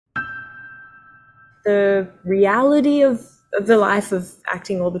the reality of the life of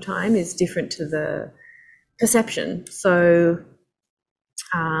acting all the time is different to the perception. So,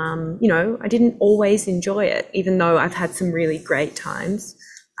 you know, I didn't always enjoy it, even though I've had some really great times.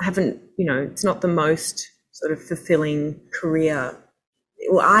 I haven't, you know, it's not the most sort of fulfilling career.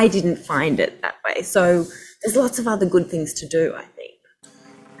 Well, I didn't find it that way. So there's lots of other good things to do, I think.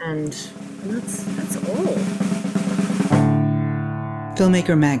 And that's all.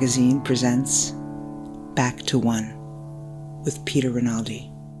 Filmmaker Magazine presents Back to One with Peter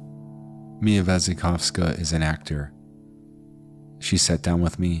Rinaldi. Mia Wasikowska is an actor. She sat down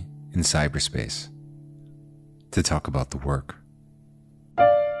with me in cyberspace to talk about the work.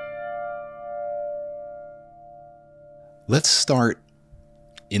 Let's start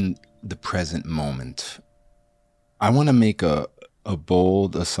in the present moment. I want to make a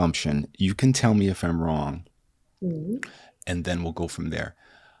bold assumption. You can tell me if I'm wrong, and then we'll go from there.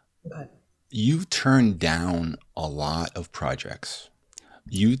 Okay. You turned down a lot of projects.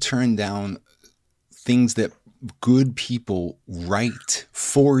 You turned down things that good people write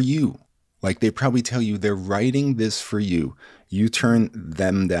for you. Like they probably tell you they're writing this for you. You turn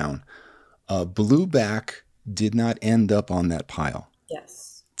them down. Blueback did not end up on that pile.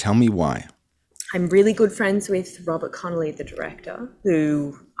 Yes. Tell me why. I'm really good friends with Robert Connolly, the director,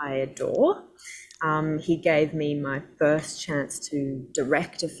 who I adore. He gave me my first chance to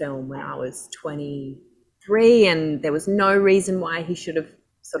direct a film when I was 23, and there was no reason why he should have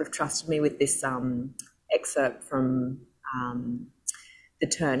sort of trusted me with this excerpt from The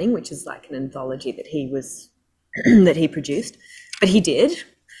Turning, which is like an anthology that he was that he produced. But he did,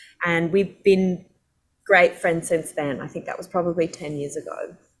 and we've been great friends since then. I think that was probably 10 years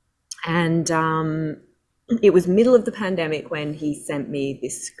ago. And it was middle of the pandemic when he sent me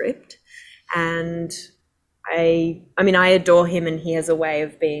this script. And I mean, I adore him, and he has a way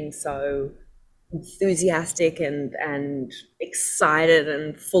of being so enthusiastic and excited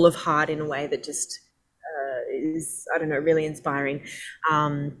and full of heart in a way that just is, I don't know, really inspiring.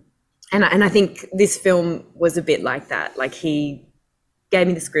 And I think this film was a bit like that. Like he gave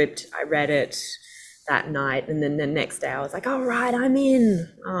me the script, I read it that night, and then the next day I was like, all right, I'm in.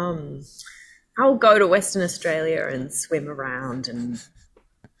 I'll go to Western Australia and swim around, and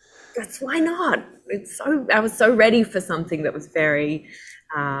why not? I was so ready for something that was very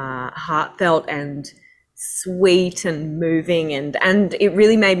heartfelt and sweet and moving, and it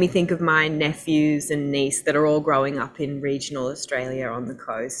really made me think of my nephews and niece that are all growing up in regional Australia on the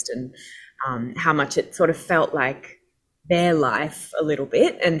coast, and how much it sort of felt like their life a little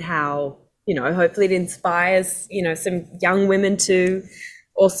bit, and how, you know, hopefully it inspires, you know, some young women to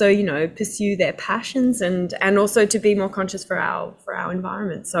also, you know, pursue their passions and also to be more conscious for our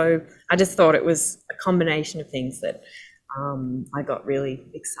environment. So I just thought it was a combination of things that I got really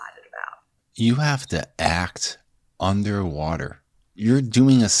excited about. You have to act underwater. You're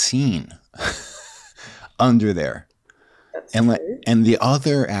doing a scene under there. That's and true. And the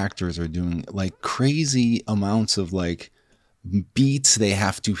other actors are doing like crazy amounts of like beats they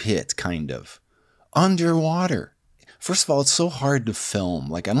have to hit, kind of underwater. First of all, it's so hard to film.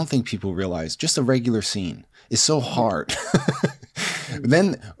 Like, I don't think people realize just a regular scene is so hard.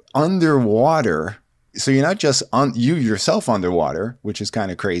 Then underwater, so you're not just on you yourself underwater, which is kind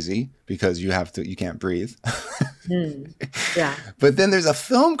of crazy because you can't breathe. Yeah. But then there's a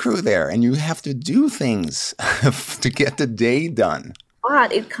film crew there, and you have to do things to get the day done.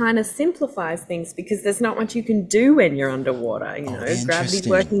 But it kind of simplifies things because there's not much you can do when you're underwater, you know, gravity's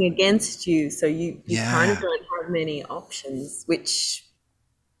working against you. So you kind of don't have many options, which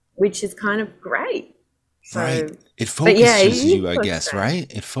is kind of great. So, right. It focuses you, I guess,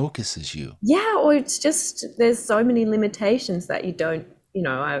 right? It focuses you. Yeah, or it's just, there's so many limitations that you don't, you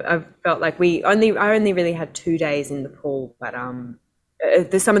know, I've felt like I only really had 2 days in the pool, but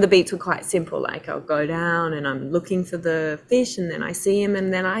some of the beats were quite simple. Like I'll go down and I'm looking for the fish, and then I see him,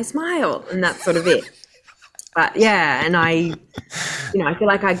 and then I smile, and that's sort of it. But yeah, and I feel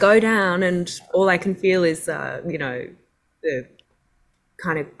like I go down, and all I can feel is, you know, the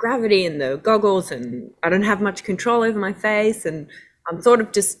kind of gravity and the goggles, and I don't have much control over my face, and I'm sort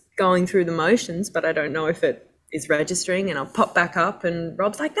of just going through the motions, but I don't know if it is registering, and I'll pop back up, and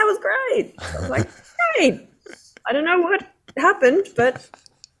Rob's like, that was great. I was like, great. I don't know what happened, but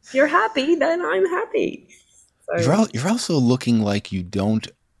if you're happy, then I'm happy. So you're also looking like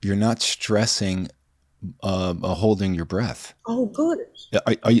you're not stressing holding your breath. Oh, good.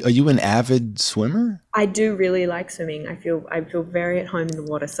 Are you an avid swimmer? I do really like swimming. I feel very at home in the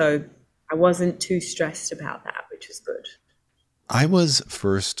water, so I wasn't too stressed about that, which was good. I was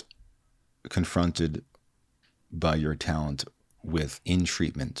first confronted by your talent with In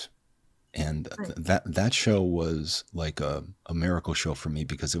Treatment, And that show was like a miracle show for me,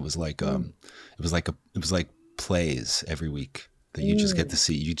 because it was like plays every week that you just get to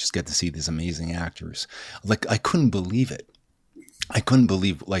see. You just get to see these amazing actors. Like, I couldn't believe it. I couldn't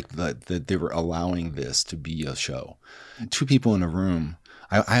believe like that they were allowing this to be a show. Two people in a room.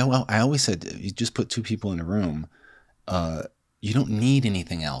 I always said, you just put two people in a room. You don't need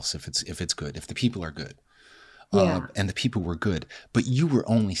anything else if it's good, if the people are good. Yeah. And the people were good, but you were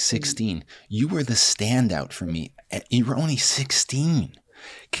only 16. You were the standout for me. You were only 16.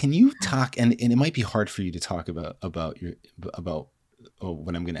 Can you talk? And it might be hard for you to talk about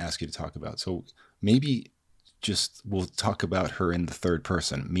what I'm going to ask you to talk about. So maybe just we'll talk about her in the third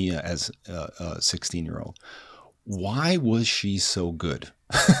person, Mia as a 16-year-old. Why was she so good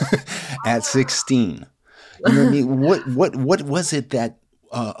at 16? You know what I mean? What was it that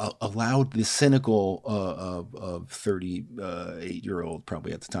allowed the cynical 38-year-old,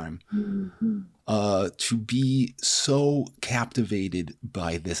 probably at the time, to be so captivated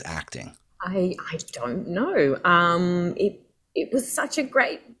by this acting? I don't know. It was such a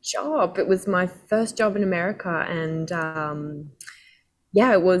great job. It was my first job in America, and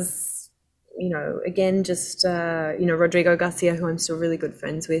yeah, it was, again, just Rodrigo Garcia, who I'm still really good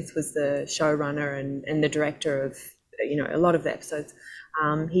friends with, was the showrunner and the director of a lot of the episodes.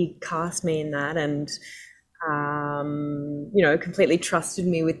 He cast me in that, and completely trusted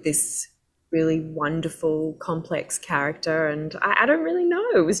me with this really wonderful, complex character. And I don't really know.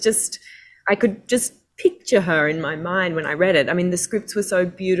 It was just, I could just picture her in my mind when I read it. I mean, the scripts were so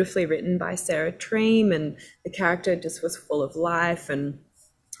beautifully written by Sarah Treem, and the character just was full of life, and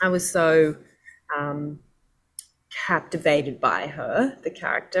I was so captivated by her, the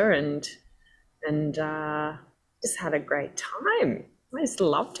character, and just had a great time. I just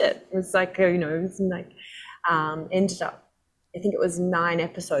loved it. It was like, ended up, I think it was 9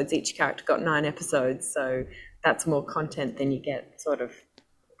 episodes. Each character got 9 episodes. So that's more content than you get sort of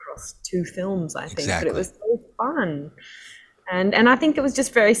across 2 films, I think. Exactly. But it was so fun. And I think it was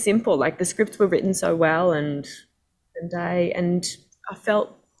just very simple. Like, the scripts were written so well, and I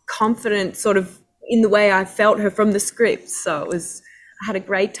felt confident sort of in the way I felt her from the script. So I had a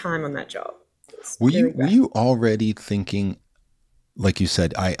great time on that job. Were you already thinking, like you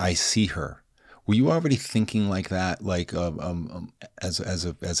said, I see her? Were you already thinking like that, like as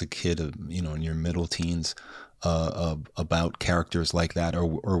a kid, in your middle teens, about characters like that, or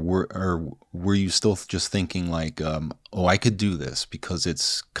were you still just thinking like, I could do this because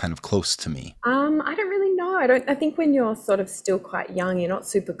it's kind of close to me? I don't really know. I think when you're sort of still quite young, you're not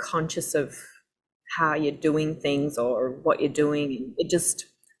super conscious of how you're doing things or what you're doing. It just,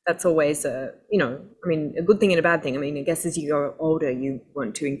 that's always a good thing and a bad thing. I mean, I guess as you go older, you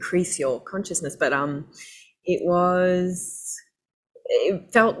want to increase your consciousness, but it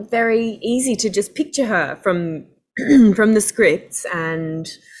felt very easy to just picture her from from the scripts, and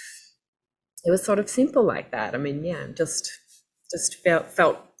it was sort of simple like that. I mean, yeah, just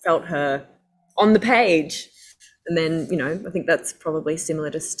felt her on the page, and then I think that's probably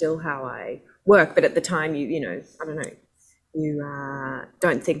similar to still how I work. But at the time, I don't know. You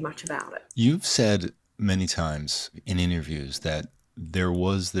don't think much about it. You've said many times in interviews that there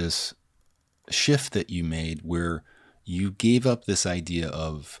was this shift that you made where you gave up this idea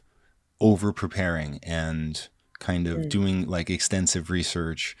of over preparing and kind of doing like extensive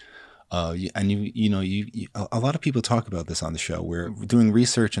research. And a lot of people talk about this on the show, where doing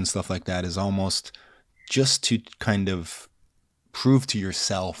research and stuff like that is almost just to kind of prove to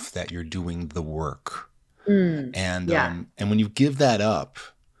yourself that you're doing the work. And when you give that up,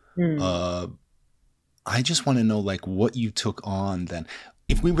 I just want to know like what you took on then.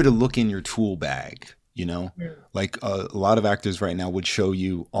 If we were to look in your tool bag, like a lot of actors right now would show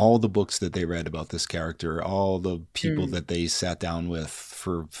you all the books that they read about this character, all the people that they sat down with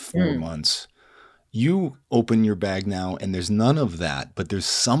for 4 months. You open your bag now and there's none of that, but there's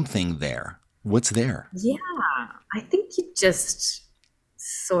something there. What's there? Yeah, I think you just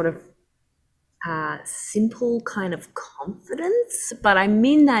sort of simple kind of confidence, but I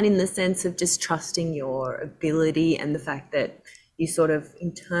mean that in the sense of just trusting your ability and the fact that you sort of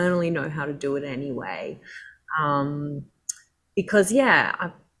internally know how to do it anyway. Because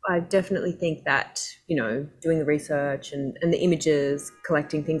I definitely think that, doing the research and the images,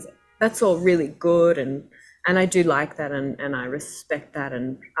 collecting things, that's all really good, and I do like that, and I respect that,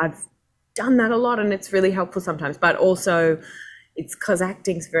 and I've done that a lot, and it's really helpful sometimes. But also it's because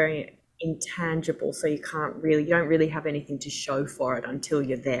acting's very intangible, so you don't really have anything to show for it until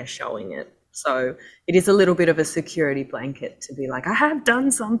you're there showing it. So it is a little bit of a security blanket to be like, I have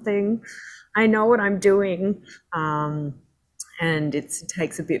done something, I know what I'm doing, and it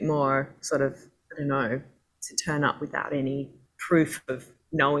takes a bit more sort of, I don't know, to turn up without any proof of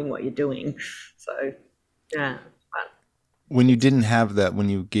knowing what you're doing. So, yeah. But when you didn't have that, when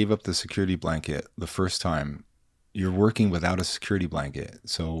you gave up the security blanket the first time, you're working without a security blanket.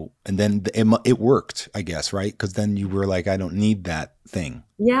 So, and then it worked, I guess, right? Because then you were like, I don't need that thing.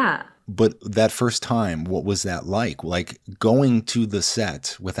 yeah. But that first time, what was that like? Like going to the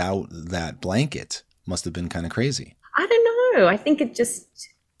set without that blanket must have been kind of crazy. I don't know. I think it just,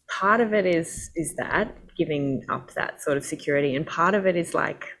 part of it is that giving up that sort of security, and part of it is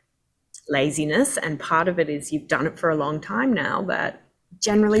like laziness, and part of it is you've done it for a long time now that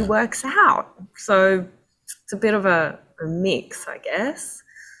generally works out. So it's a bit of a mix, I guess.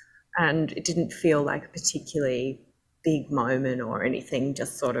 And it didn't feel like a particularly big moment or anything,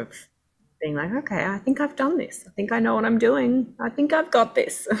 just sort of being like, okay, I think I've done this. I think I know what I'm doing. I think I've got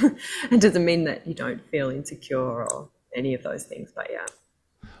this. It doesn't mean that you don't feel insecure or any of those things, but yeah.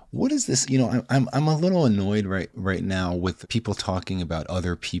 What is this? You know, I'm a little annoyed right now with people talking about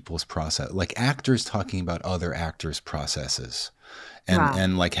other people's process, like actors talking about other actors' processes,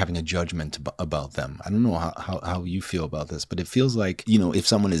 and like having a judgment about them. I don't know how you feel about this, but it feels like, you know, if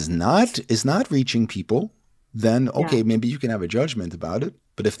someone is not reaching people, then okay, maybe you can have a judgment about it.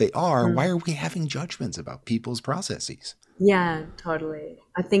 But if they are, why are we having judgments about people's processes? Yeah, totally.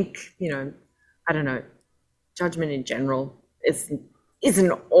 I think, you know, I don't know, judgment in general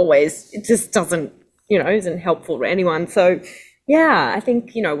isn't always, it just doesn't, you know, isn't helpful to anyone. So yeah, I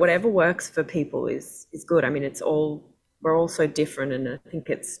think, you know, whatever works for people is good. I mean, we're all so different, and I think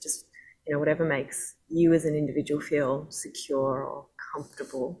it's just, you know, whatever makes you as an individual feel secure or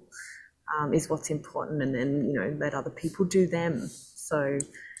comfortable is what's important, and then, you know, let other people do them. So,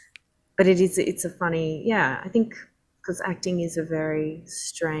 but it's a funny, yeah, I think because acting is a very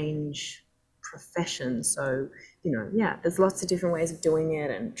strange profession. So, you know, yeah, there's lots of different ways of doing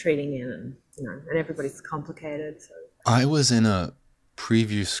it and treating it, and, you know, and everybody's complicated. So I was in a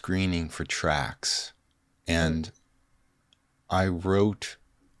preview screening for Tracks, and I wrote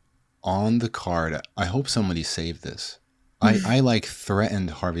on the card, I hope somebody saved this. I like threatened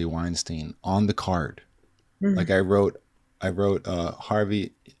Harvey Weinstein on the card. Like I wrote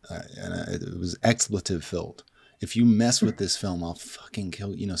Harvey, and it was expletive filled. If you mess with this film, I'll fucking kill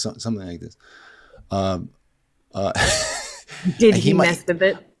you. You know, something like this. did he mess a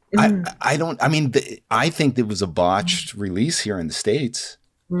bit? I don't. I mean, I think it was a botched release here in the States.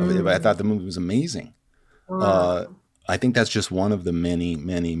 I thought the movie was amazing. I think that's just one of the many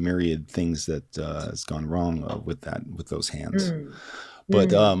myriad things that has gone wrong with those hands. But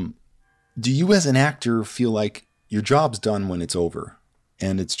do you, as an actor, feel like your job's done when it's over,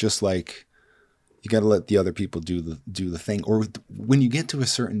 and it's just like you got to let the other people do the thing? Or when you get to a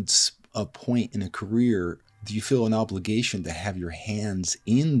certain point in a career, do you feel an obligation to have your hands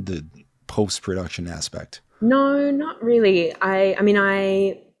in the post-production aspect? No, not really. I mean,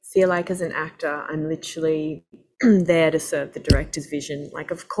 I feel like as an actor, I'm literally there to serve the director's vision. Like,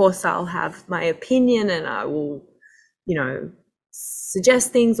 of course, I'll have my opinion and I will, you know,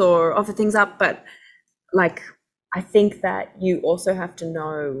 suggest things or offer things up. But like, I think that you also have to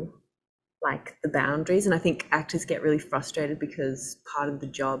know like the boundaries. And I think actors get really frustrated because part of the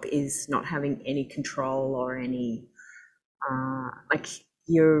job is not having any control or any, like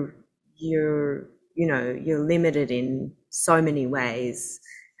you're you know, you're limited in so many ways.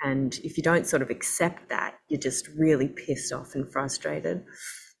 And if you don't sort of accept that, you're just really pissed off and frustrated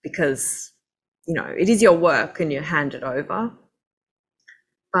because, you know, it is your work and you hand it over.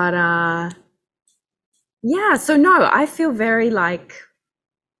 But yeah, so no, I feel very like,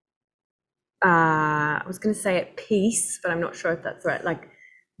 I was going to say at peace, but I'm not sure if that's right. Like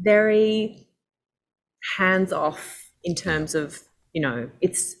very hands off in terms of, you know,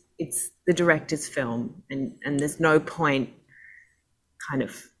 it's the director's film, and there's no point kind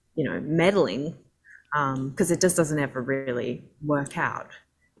of, you know, meddling because it just doesn't ever really work out.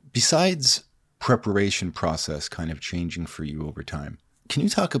 Besides preparation process kind of changing for you over time, can you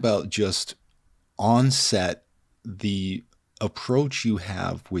talk about just on set the approach you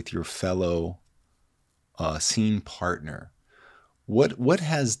have with your fellow scene partner? What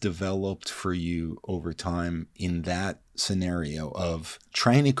has developed for you over time in that scenario of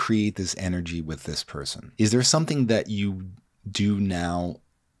trying to create this energy with this person? Is there something that you do now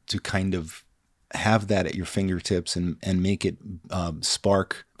to kind of have that at your fingertips and make it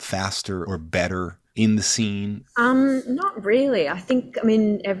spark faster or better in the scene? Not really. I think, I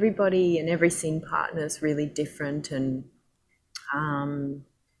mean, everybody and every scene partner is really different, and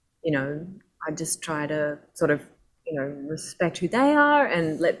you know, I just try to sort of, you know, respect who they are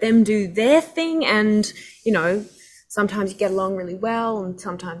and let them do their thing, and, you know, sometimes you get along really well, and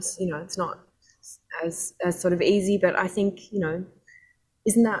sometimes, you know, it's not as sort of easy. But I think, you know,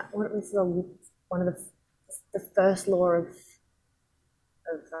 isn't that what was one of the first law of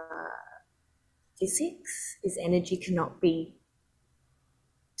physics is energy cannot be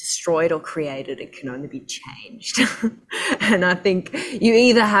destroyed or created, it can only be changed. And I think you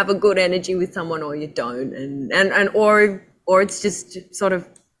either have a good energy with someone or you don't, and or it's just sort of,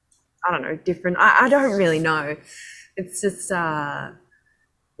 I don't know, different. I don't really know. It's just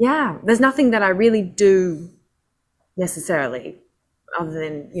yeah, there's nothing that I really do necessarily other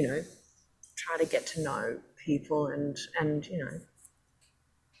than, you know, try to get to know people and you know,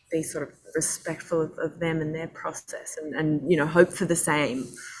 be sort of respectful of them and their process, and you know, hope for the same.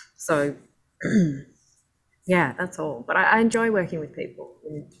 So yeah, that's all. But I enjoy working with people.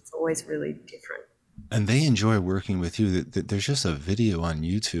 It's always really different. And they enjoy working with you. There's just a video on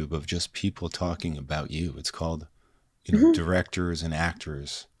YouTube of just people talking about you. It's called, you know, directors and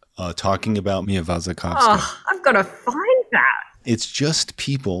actors talking about Mia Wasikowska. Oh, I've got to find that. It's just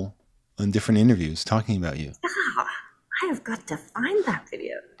people in different interviews talking about you. Oh, I have got to find that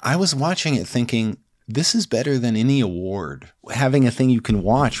video. I was watching it thinking, this is better than any award. Having a thing you can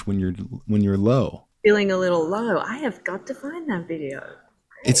watch when you're low. Feeling a little low. I have got to find that video.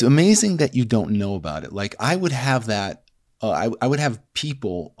 It's amazing that you don't know about it. Like, I would have that. I would have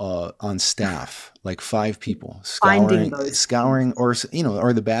people on staff, like 5 people, scouring, or, you know,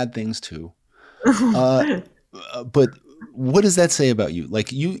 or the bad things too. But what does that say about you?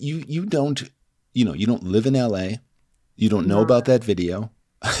 Like, you don't, you know, you don't live in LA. You don't know about that video.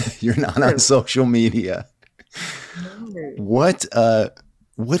 You're not on social media. What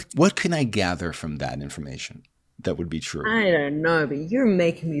can I gather from that information that would be true? I don't know, but you're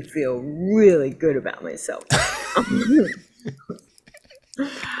making me feel really good about myself.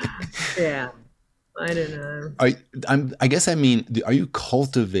 Yeah, I don't know. I guess I mean, have you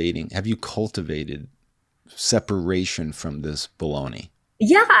cultivated separation from this baloney?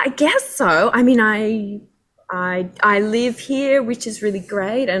 Yeah, I guess so. I mean, I live here, which is really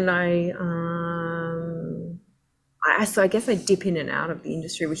great, and so I guess I dip in and out of the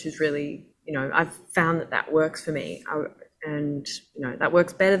industry, which is really, you know, I've found that works for me, and you know, that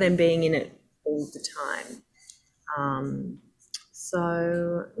works better than being in it all the time.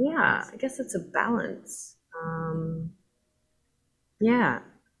 So yeah, I guess it's a balance. Yeah.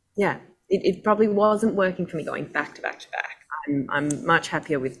 It probably wasn't working for me going back to back to back. I'm much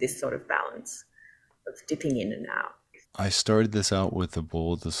happier with this sort of balance of dipping in and out. I started this out with a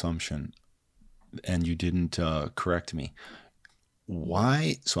bold assumption, and you didn't correct me.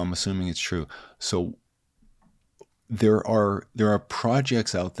 Why? So I'm assuming it's true. So there are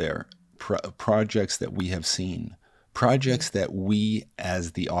projects out there, projects that we have seen, projects that we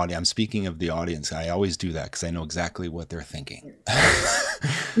as the audience, I'm speaking of the audience, I always do that because I know exactly what they're thinking.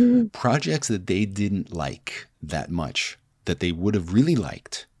 Projects that they didn't like that much, that they would have really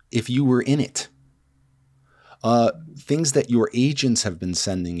liked if you were in it. Things that your agents have been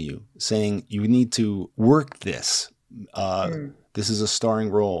sending you, saying you need to work this. This is a starring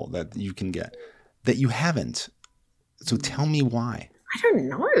role that you can get, that you haven't. So tell me why. I don't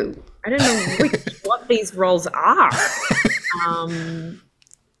know. I don't know what these roles are. I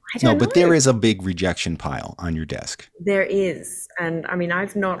don't know. But there is a big rejection pile on your desk. There is. And I mean,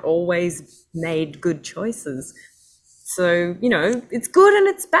 I've not always made good choices. So, you know, it's good and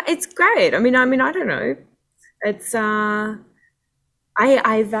it's bad. It's great. I mean, I don't know. It's, I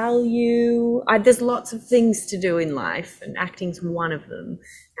value, there's lots of things to do in life, and acting's one of them.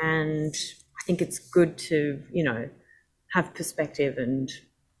 And I think it's good to, you know, have perspective, and,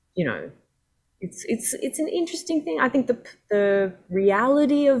 you know, it's an interesting thing. I think the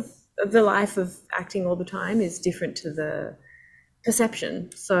reality of the life of acting all the time is different to the perception.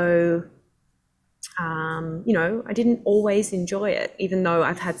 So, you know, I didn't always enjoy it, even though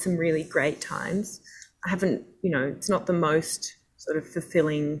I've had some really great times. I haven't, you know, it's not the most sort of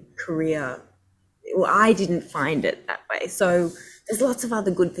fulfilling career. Well, I didn't find it that way. So there's lots of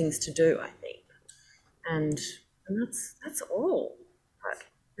other good things to do, I think. And that's all. But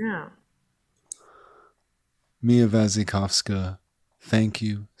yeah. Mia Wasikowska, thank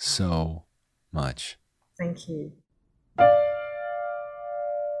you so much. Thank you.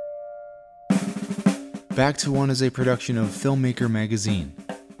 Back to One is a production of Filmmaker Magazine,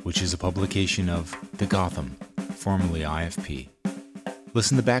 which is a publication of The Gotham, formerly IFP.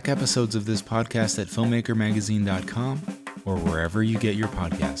 Listen to back episodes of this podcast at filmmakermagazine.com or wherever you get your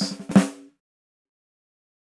podcasts.